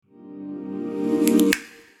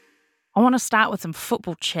I want to start with some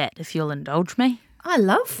football chat, if you'll indulge me. I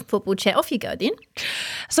love football chat. Off you go then.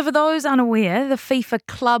 So for those unaware, the FIFA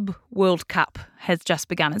Club World Cup has just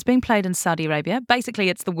begun. It's being played in Saudi Arabia. Basically,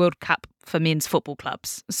 it's the World Cup for men's football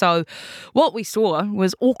clubs. So what we saw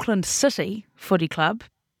was Auckland City Footy Club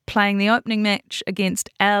playing the opening match against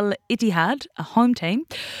Al Ittihad, a home team.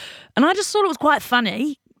 And I just thought it was quite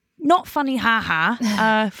funny. Not funny,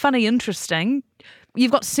 funny, interesting.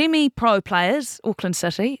 You've got semi-pro players, Auckland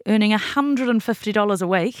City, earning $150 a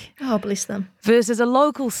week. Oh, bless them. Versus a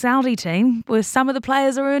local Saudi team where some of the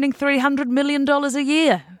players are earning $300 million a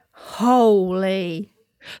year. Holy.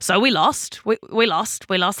 So we lost. We lost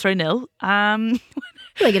 3-0.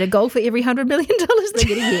 They get a goal for every $100 million they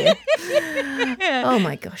get a year. Yeah. Oh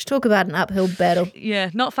my gosh, talk about an uphill battle.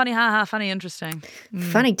 Yeah, not funny, funny, interesting.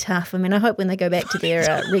 Funny tough. I mean, I hope when they go back to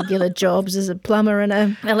their regular jobs as a plumber and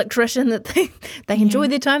an electrician that they enjoy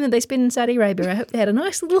their time that they spend in Saudi Arabia. I hope they had a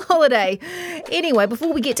nice little holiday. Anyway,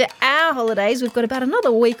 before we get to our holidays, we've got about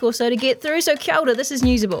another week or so to get through. So kia ora, this is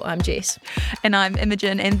Newsable. I'm Jess. And I'm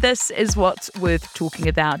Imogen, and this is what's worth talking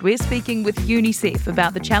about. We're speaking with Unicef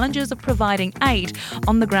about the challenges of providing aid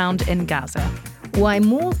on the ground in Gaza. Why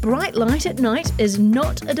more bright light at night is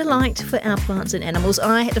not a delight for our plants and animals.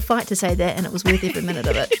 I had to fight to say that, and it was worth every minute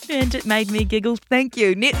of it. And it made me giggle. Thank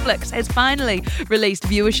you. Netflix has finally released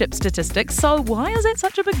viewership statistics, so why is that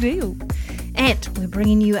such a big deal? And we're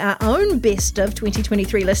bringing you our own best of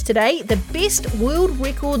 2023 list today, the best world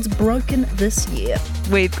records broken this year.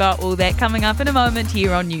 We've got all that coming up in a moment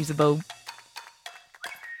here on Newsable.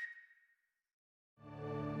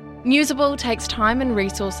 Newsable takes time and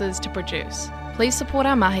resources to produce. Please support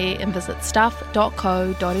our mahi and visit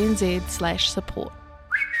stuff.co.nz/support.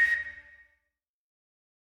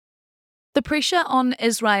 The pressure on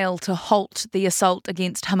Israel to halt the assault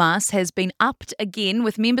against Hamas has been upped again,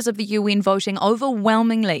 with members of the UN voting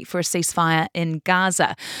overwhelmingly for a ceasefire in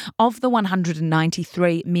Gaza. Of the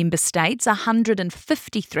 193 member states,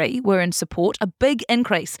 153 were in support, a big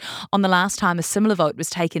increase on the last time a similar vote was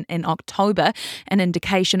taken in October, an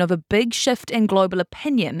indication of a big shift in global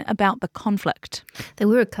opinion about the conflict. There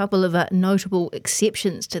were a couple of notable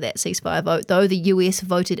exceptions to that ceasefire vote, though. The US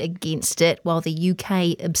voted against it, while the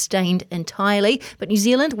UK abstained entirely, but New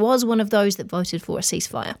Zealand was one of those that voted for a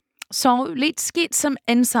ceasefire. So let's get some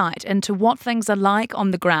insight into what things are like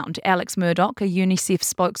on the ground. Alex Murdoch, a UNICEF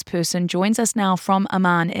spokesperson, joins us now from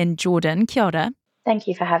Amman in Jordan. Kia ora. Thank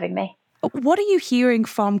you for having me. What are you hearing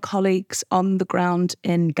from colleagues on the ground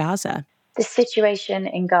in Gaza? The situation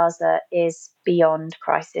in Gaza is beyond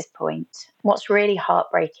crisis point. What's really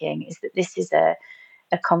heartbreaking is that this is a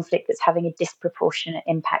conflict that's having a disproportionate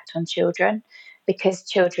impact on children, because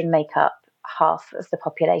children make up half of the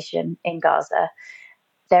population in Gaza.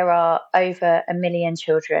 There are over 1 million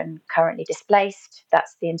children currently displaced.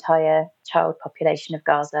 That's the entire child population of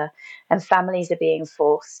Gaza. And families are being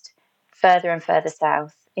forced further and further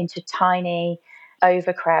south into tiny,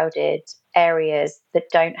 overcrowded areas that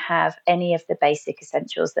don't have any of the basic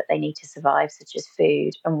essentials that they need to survive, such as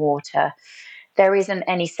food and water. There isn't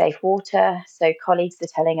any safe water. So colleagues are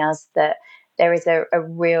telling us that there is a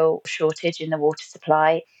real shortage in the water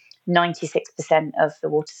supply. 96% of the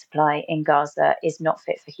water supply in Gaza is not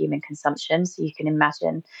fit for human consumption. So you can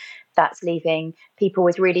imagine that's leaving people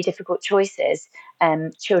with really difficult choices.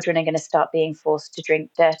 Children are going to start being forced to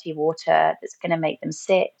drink dirty water that's going to make them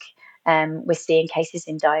sick. We're seeing cases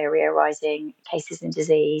in diarrhea rising, cases in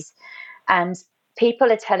disease. And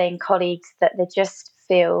people are telling colleagues that they just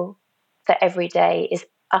feel that every day is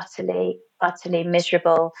utterly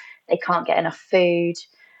miserable. They can't get enough food.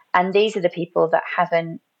 And these are the people that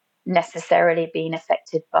haven't necessarily been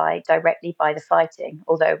affected directly by the fighting,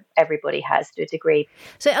 although everybody has to a degree.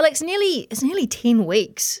 So, Alex, it's nearly 10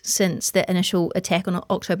 weeks since the initial attack on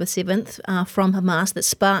October 7th from Hamas that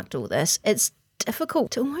sparked all this. It's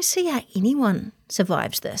difficult to almost see how anyone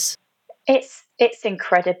survives this. It's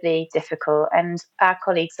incredibly difficult, and our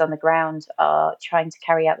colleagues on the ground are trying to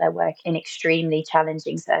carry out their work in extremely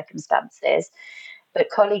challenging circumstances. But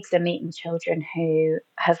colleagues are meeting children who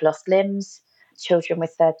have lost limbs, children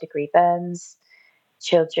with third-degree burns,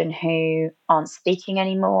 children who aren't speaking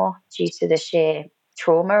anymore due to the sheer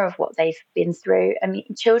trauma of what they've been through. I mean,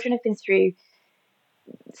 children have been through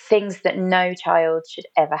things that no child should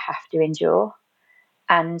ever have to endure.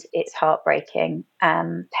 And it's heartbreaking.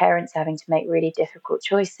 Parents having to make really difficult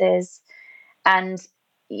choices. And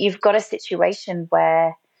you've got a situation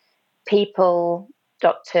where people,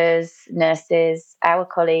 doctors, nurses, our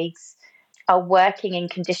colleagues, are working in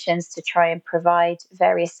conditions to try and provide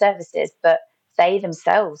various services, but they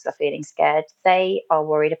themselves are feeling scared. They are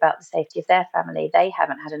worried about the safety of their family. They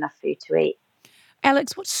haven't had enough food to eat.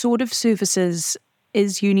 Alex, what sort of services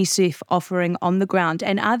is UNICEF offering on the ground?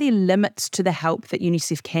 And are there limits to the help that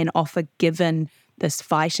UNICEF can offer given this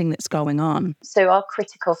fighting that's going on? So our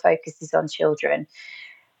critical focus is on children.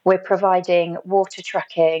 We're providing water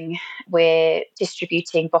trucking, we're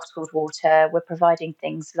distributing bottled water, we're providing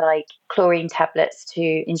things like chlorine tablets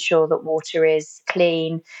to ensure that water is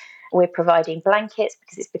clean. We're providing blankets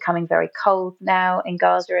because it's becoming very cold now in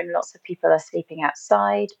Gaza and lots of people are sleeping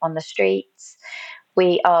outside on the streets.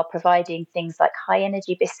 We are providing things like high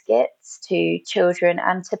energy biscuits to children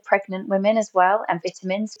and to pregnant women as well, and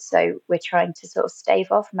vitamins. So we're trying to sort of stave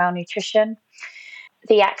off malnutrition.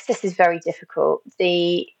 The access is very difficult.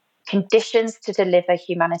 The conditions to deliver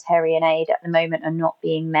humanitarian aid at the moment are not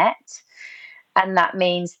being met. And that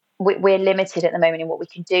means we're limited at the moment in what we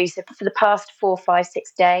can do. So for the past 4, 5,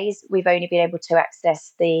 6 days, we've only been able to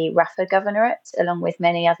access the Rafah Governorate along with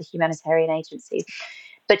many other humanitarian agencies.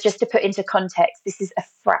 But just to put into context, this is a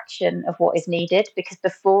fraction of what is needed because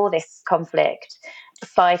before this conflict,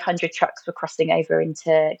 500 trucks were crossing over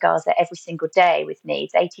into Gaza every single day with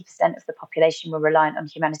needs. 80% of the population were reliant on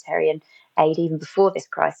humanitarian aid even before this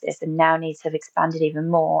crisis, and now needs have expanded even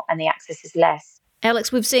more and the access is less.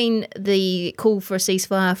 Alex, we've seen the call for a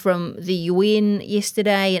ceasefire from the UN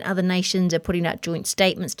yesterday, and other nations are putting out joint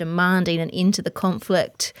statements demanding an end to the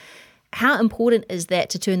conflict. How important is that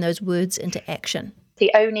to turn those words into action?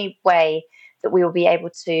 The only way that we will be able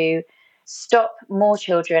to stop more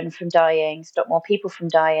children from dying, stop more people from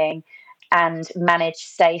dying, and manage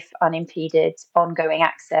safe, unimpeded, ongoing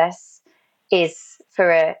access is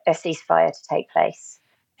for a ceasefire to take place.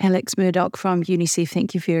 Alex Murdoch from UNICEF,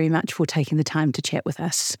 thank you very much for taking the time to chat with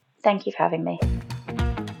us. Thank you for having me.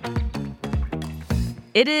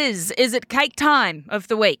 It is it cake time of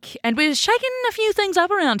the week? And we're shaking a few things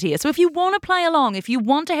up around here. So if you want to play along, if you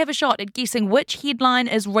want to have a shot at guessing which headline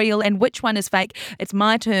is real and which one is fake, it's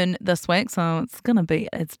my turn this week, so it's going to be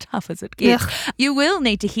as tough as it gets. Ugh. You will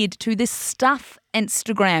need to head to this Stuff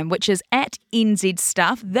Instagram, which is at NZ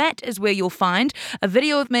Stuff. That is where you'll find a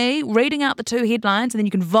video of me reading out the two headlines, and then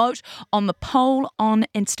you can vote on the poll on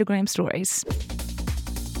Instagram stories.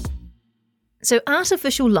 So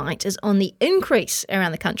artificial light is on the increase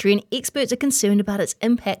around the country, and experts are concerned about its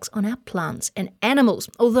impacts on our plants and animals.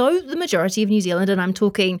 Although the majority of New Zealand, and I'm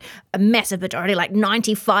talking a massive majority, like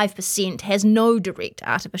 95%, has no direct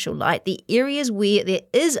artificial light, the areas where there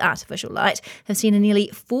is artificial light have seen a nearly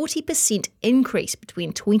 40% increase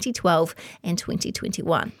between 2012 and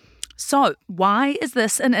 2021. So, why is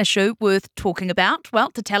this an issue worth talking about? Well,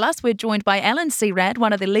 to tell us, we're joined by Alan Searad,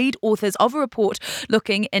 one of the lead authors of a report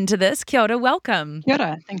looking into this. Kia ora, welcome. Kia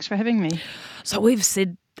ora, thanks for having me. So we've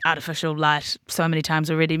said artificial light so many times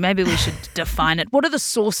already. Maybe we should define it. What are the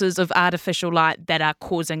sources of artificial light that are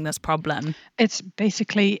causing this problem? It's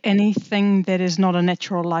basically anything that is not a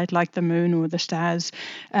natural light like the moon or the stars.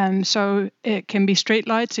 So it can be street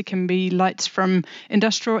lights, it can be lights from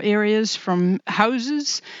industrial areas, from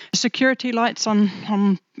houses, security lights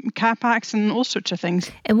on car parks and all sorts of things.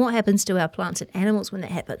 And what happens to our plants and animals when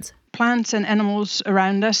that happens? Plants and animals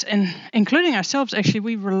around us, and including ourselves, actually,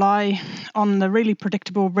 we rely on the really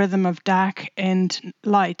predictable rhythm of dark and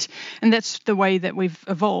light. And that's the way that we've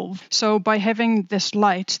evolved. So by having this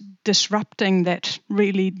light disrupting that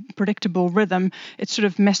really predictable rhythm, it's sort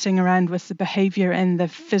of messing around with the behavior and the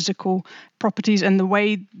physical properties and the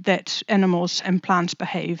way that animals and plants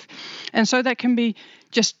behave. And so that can be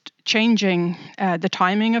just changing the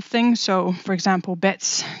timing of things. So, for example,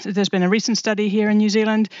 bats, there's been a recent study here in New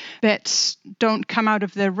Zealand, bats don't come out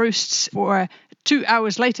of their roosts for 2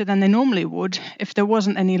 hours later than they normally would if there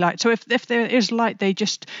wasn't any light. So if there is light, they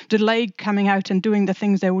just delay coming out and doing the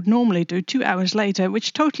things they would normally do 2 hours later,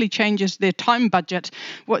 which totally changes their time budget,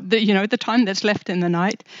 the time that's left in the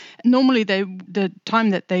night. Normally, the time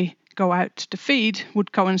that they go out to feed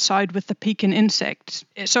would coincide with the peak in insects.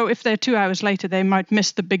 So if they're 2 hours later, they might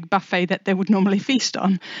miss the big buffet that they would normally feast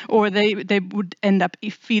on, or they would end up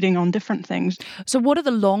feeding on different things. So what are the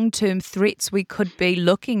long-term threats we could be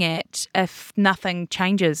looking at if nothing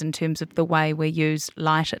changes in terms of the way we use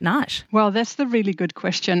light at night? Well, that's the really good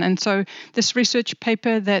question. And so this research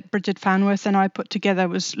paper that Bridget Farnworth and I put together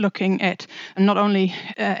was looking at not only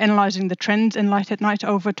analysing the trends in light at night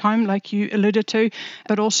over time, like you alluded to,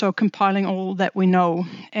 but also comparing compiling all that we know.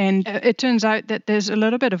 And it turns out that there's a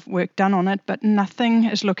little bit of work done on it, but nothing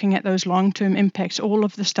is looking at those long-term impacts. All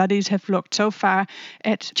of the studies have looked so far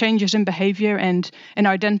at changes in behavior and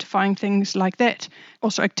identifying things like that.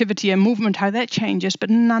 Also activity and movement, how that changes, but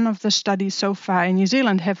none of the studies so far in New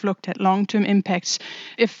Zealand have looked at long-term impacts.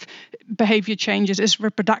 If behavior changes, is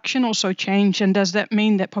reproduction also change? And does that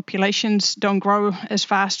mean that populations don't grow as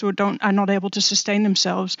fast or are not able to sustain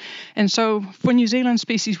themselves? And so for New Zealand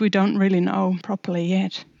species, we don't really know properly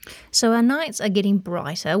yet. So our nights are getting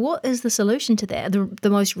brighter. What is the solution to that? The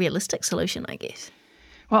most realistic solution, I guess.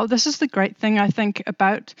 Well, this is the great thing, I think,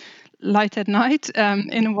 about light at night,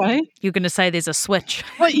 in a way. You're going to say there's a switch.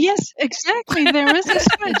 Well, yes, exactly. There is a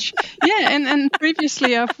switch. Yeah, and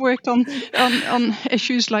previously I've worked on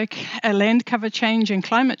issues like land cover change and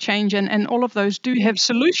climate change, and all of those do have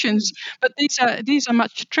solutions, but these are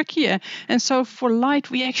much trickier. And so for light,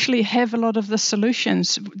 we actually have a lot of the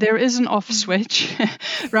solutions. There is an off switch,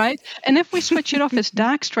 right? And if we switch it off, it's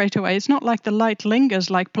dark straight away. It's not like the light lingers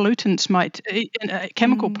like pollutants might,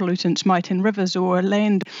 chemical pollutants might in rivers or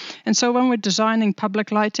land. And so when we're designing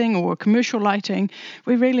public lighting or commercial lighting,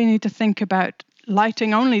 we really need to think about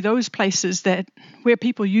lighting only those places where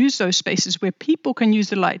people use those spaces, where people can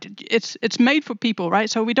use the light. It's made for people, right?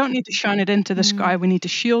 So we don't need to shine it into the sky. We need to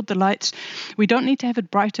shield the lights. We don't need to have it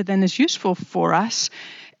brighter than is useful for us.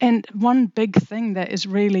 And one big thing that is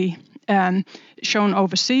really shown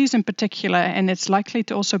overseas in particular, and it's likely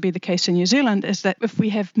to also be the case in New Zealand, is that if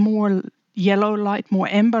we have more yellow light, more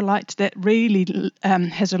amber light, that really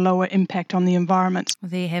has a lower impact on the environment. Well,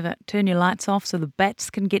 there you have it. Turn your lights off so the bats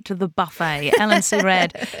can get to the buffet. Alan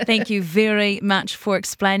Serad, thank you very much for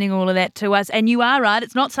explaining all of that to us. And you are right,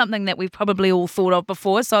 it's not something that we've probably all thought of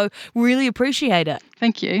before, so really appreciate it.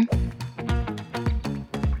 Thank you.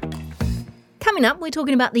 Coming up, we're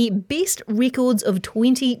talking about the best records of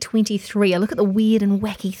 2023. A look at the weird and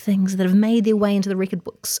wacky things that have made their way into the record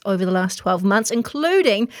books over the last 12 months,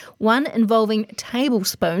 including one involving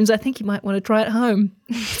tablespoons. I think you might want to try it home.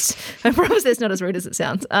 I promise that's not as rude as it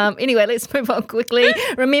sounds. Anyway, let's move on quickly.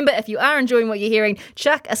 Remember, if you are enjoying what you're hearing,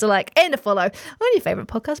 chuck us a like and a follow on your favourite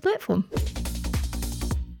podcast platform.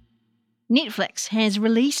 Netflix has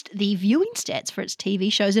released the viewing stats for its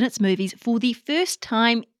TV shows and its movies for the first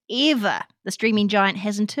time ever. The streaming giant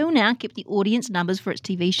has until now kept the audience numbers for its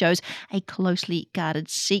TV shows a closely guarded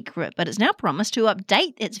secret, but it's now promised to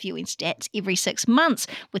update its viewing stats every 6 months,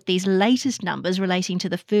 with these latest numbers relating to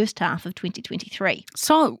the first half of 2023.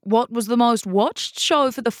 So, what was the most watched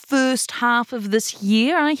show for the first half of this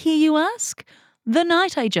year, I hear you ask? The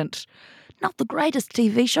Night Agent. Not the greatest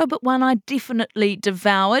TV show, but one I definitely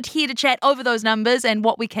devoured. Here to chat over those numbers and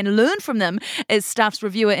what we can learn from them is Stuff's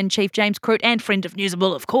reviewer-in-chief James Croot and friend of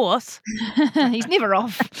Newsable, of course. He's never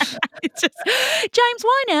off. James,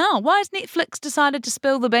 why now? Why has Netflix decided to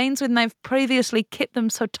spill the beans when they've previously kept them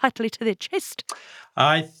so tightly to their chest?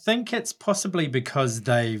 I think it's possibly because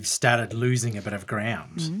they've started losing a bit of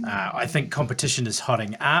ground. I think competition is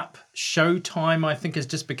hotting up. Showtime, I think, has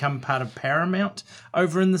just become part of Paramount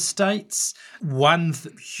over in the States. One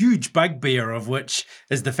huge bugbear of which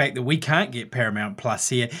is the fact that we can't get Paramount Plus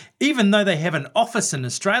here, even though they have an office in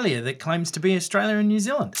Australia that claims to be Australia and New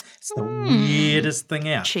Zealand. It's the weirdest thing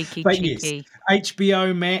out. Cheeky. Yes,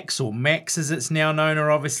 HBO Max, or Max as it's now known, are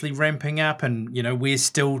obviously ramping up, and we're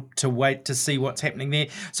still to wait to see what's happening there.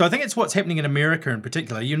 So I think it's what's happening in America in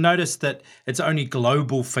particular. You'll notice that it's only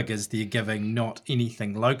global figures they're giving, not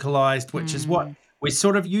anything localized, which is what we're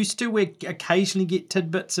sort of used to. We occasionally get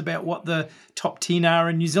tidbits about what the top 10 are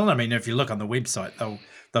in New Zealand. I mean, if you look on the website,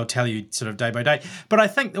 they'll tell you sort of day by day. But I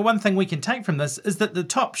think the one thing we can take from this is that the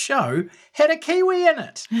top show had a Kiwi in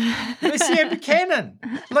it. Lucia Buchanan.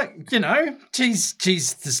 Look, she's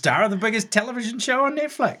the star of the biggest television show on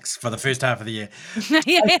Netflix for the first half of the year.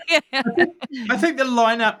 I think the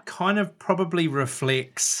lineup kind of probably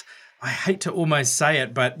reflects, I hate to almost say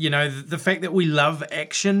it, but, the fact that we love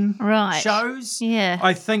action shows. Yeah.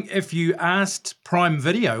 I think if you asked Prime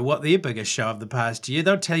Video what their biggest show of the past year,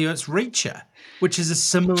 they'll tell you it's Reacher, which is a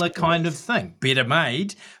similar kind of thing. Better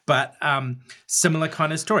made, but similar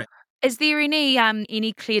kind of story. Is there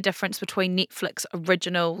any clear difference between Netflix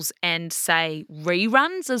originals and, say,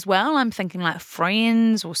 reruns as well? I'm thinking like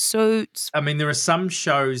Friends or Suits. I mean, there are some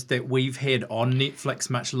shows that we've had on Netflix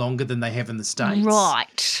much longer than they have in the States.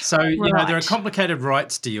 Right. So, there are complicated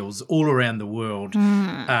rights deals all around the world. There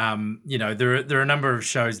are a number of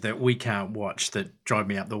shows that we can't watch that drive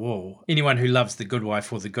me up the wall. Anyone who loves The Good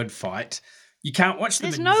Wife or The Good Fight, you can't watch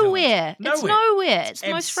them in New Zealand. It's nowhere. It's the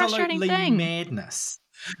most frustrating thing. Madness.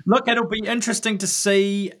 Look, it'll be interesting to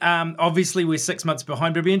see. Obviously, we're 6 months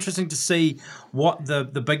behind, but it'll be interesting to see what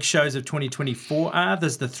the big shows of 2024 are.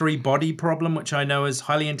 There's the 3-body problem, which I know is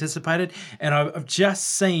highly anticipated. And I've just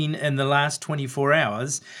seen in the last 24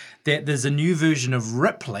 hours that there's a new version of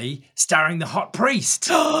Ripley starring the hot priest.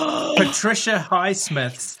 Patricia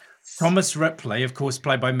Highsmith's Thomas Ripley, of course,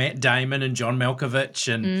 played by Matt Damon and John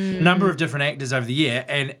Malkovich and a number of different actors over the year.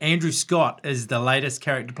 And Andrew Scott is the latest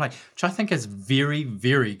character to play, which I think is very,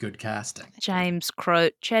 very good casting. James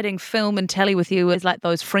Croat, chatting film and telly with you is like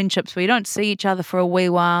those friendships where you don't see each other for a wee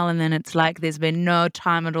while and then it's like there's been no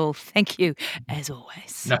time at all. Thank you, as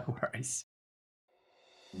always. No worries.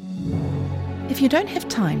 If you don't have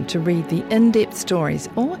time to read the in-depth stories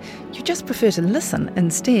or you just prefer to listen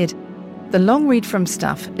instead, The Long Read from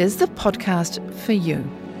Stuff is the podcast for you.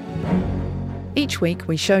 Each week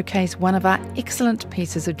we showcase one of our excellent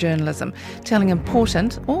pieces of journalism, telling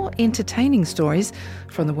important or entertaining stories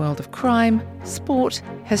from the world of crime, sport,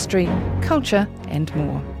 history, culture and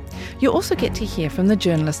more. You also get to hear from the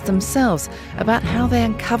journalists themselves about how they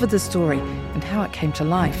uncovered the story and how it came to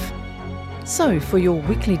life. So for your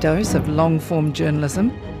weekly dose of long-form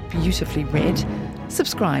journalism, beautifully read,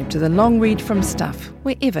 subscribe to The Long Read from Stuff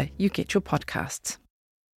wherever you get your podcasts.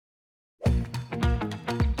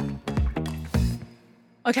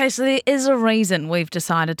 Okay, so there is a reason we've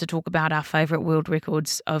decided to talk about our favourite world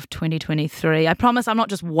records of 2023. I promise I'm not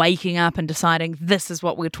just waking up and deciding this is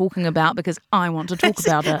what we're talking about because I want to talk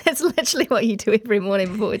about it. That's literally what you do every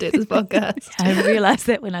morning before we do this podcast. I realised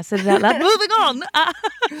that when I said it out loud. Moving on.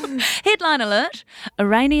 Headline alert.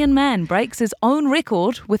 Iranian man breaks his own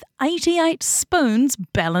record with 88 spoons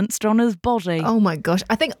balanced on his body. Oh my gosh.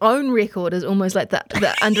 I think own record is almost like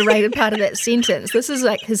the underrated part of that sentence. This is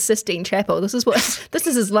like his Sistine Chapel. This is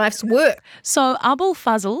his life's work. So Abul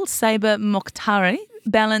Fazl Saber Mokhtari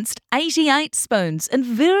balanced 88 spoons in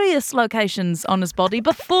various locations on his body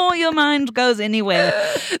before your mind goes anywhere.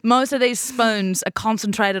 Most of these spoons are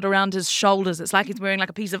concentrated around his shoulders. It's like he's wearing like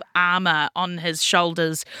a piece of armour on his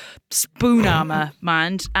shoulders. Spoon armour,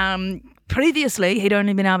 mind. Previously, he'd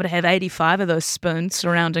only been able to have 85 of those spoons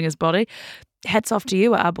surrounding his body. Hats off to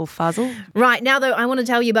you, Abul Fazl. Right, now though, I want to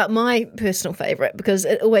tell you about my personal favourite because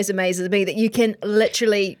it always amazes me that you can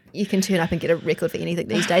turn up and get a record for anything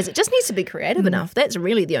these days. It just needs to be creative enough. That's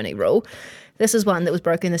really the only rule. This is one that was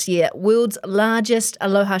broken this year. World's largest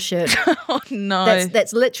aloha shirt. Oh, no.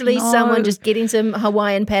 That's literally someone just getting some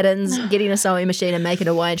Hawaiian patterns, getting a sewing machine and making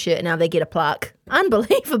a Hawaiian shirt, and now they get a plaque.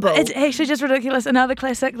 Unbelievable. It's actually just ridiculous. Another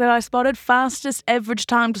classic that I spotted, fastest average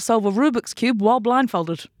time to solve a Rubik's Cube while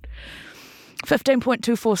blindfolded.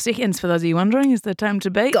 15.24 seconds, for those of you wondering, is the time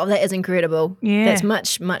to beat. God, that is incredible. Yeah. That's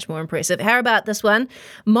much, much more impressive. How about this one?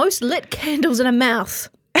 Most lit candles in a mouth.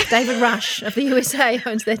 David Rush of the USA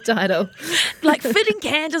owns that title. Like fitting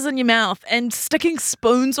candles in your mouth and sticking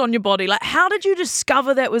spoons on your body. Like, how did you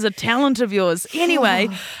discover that was a talent of yours? Anyway,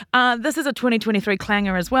 this is a 2023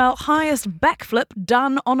 clanger as well. Highest backflip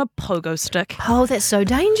done on a pogo stick. Oh, that's so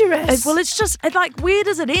dangerous. Well, it's like, where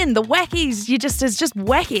does it end? The wackies, it's just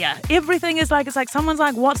wackier. Everything is like, it's like someone's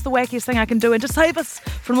like, what's the wackiest thing I can do? And to save us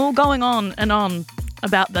from all going on and on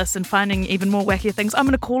about this and finding even more wackier things, I'm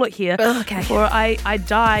going to call it here before I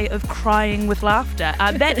die of crying with laughter.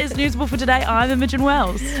 That is Newsable for today. I'm Imogen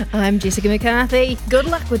Wells. I'm Jessica McCarthy. Good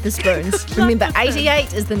luck with the spoons. Remember,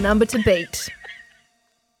 88 is the number to beat.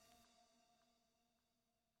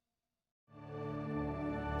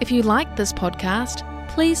 If you like this podcast,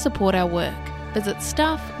 please support our work. Visit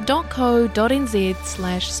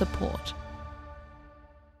stuff.co.nz/support.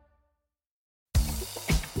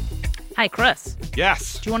 Hey, Chris.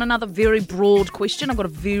 Yes. Do you want another very broad question? I've got a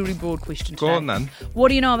very broad question today. Go on then. What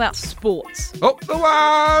do you know about sports? Up the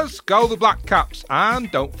wires! Go the Black Caps.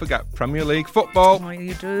 And don't forget Premier League football. Oh,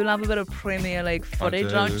 you do love a bit of Premier League footy,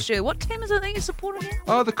 don't you? What team is it that you support again?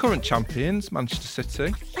 Oh, the current champions, Manchester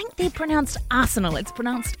City. I think they're pronounced Arsenal. It's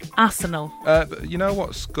pronounced Arsenal. But you know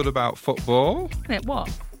what's good about football? Yeah, what?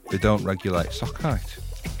 They don't regulate sock height.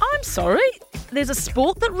 I'm sorry? There's a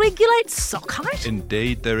sport that regulates sock height?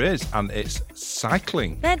 Indeed there is, and it's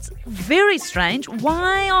cycling. That's very strange.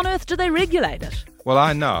 Why on earth do they regulate it? Well,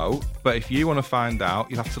 I know, but if you want to find out,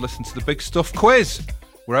 you'll have to listen to the Big Stuff quiz,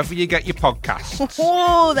 wherever you get your podcasts.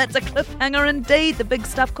 Oh, that's a cliffhanger indeed. The Big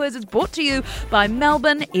Stuff quiz is brought to you by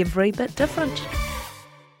Melbourne Every Bit Different.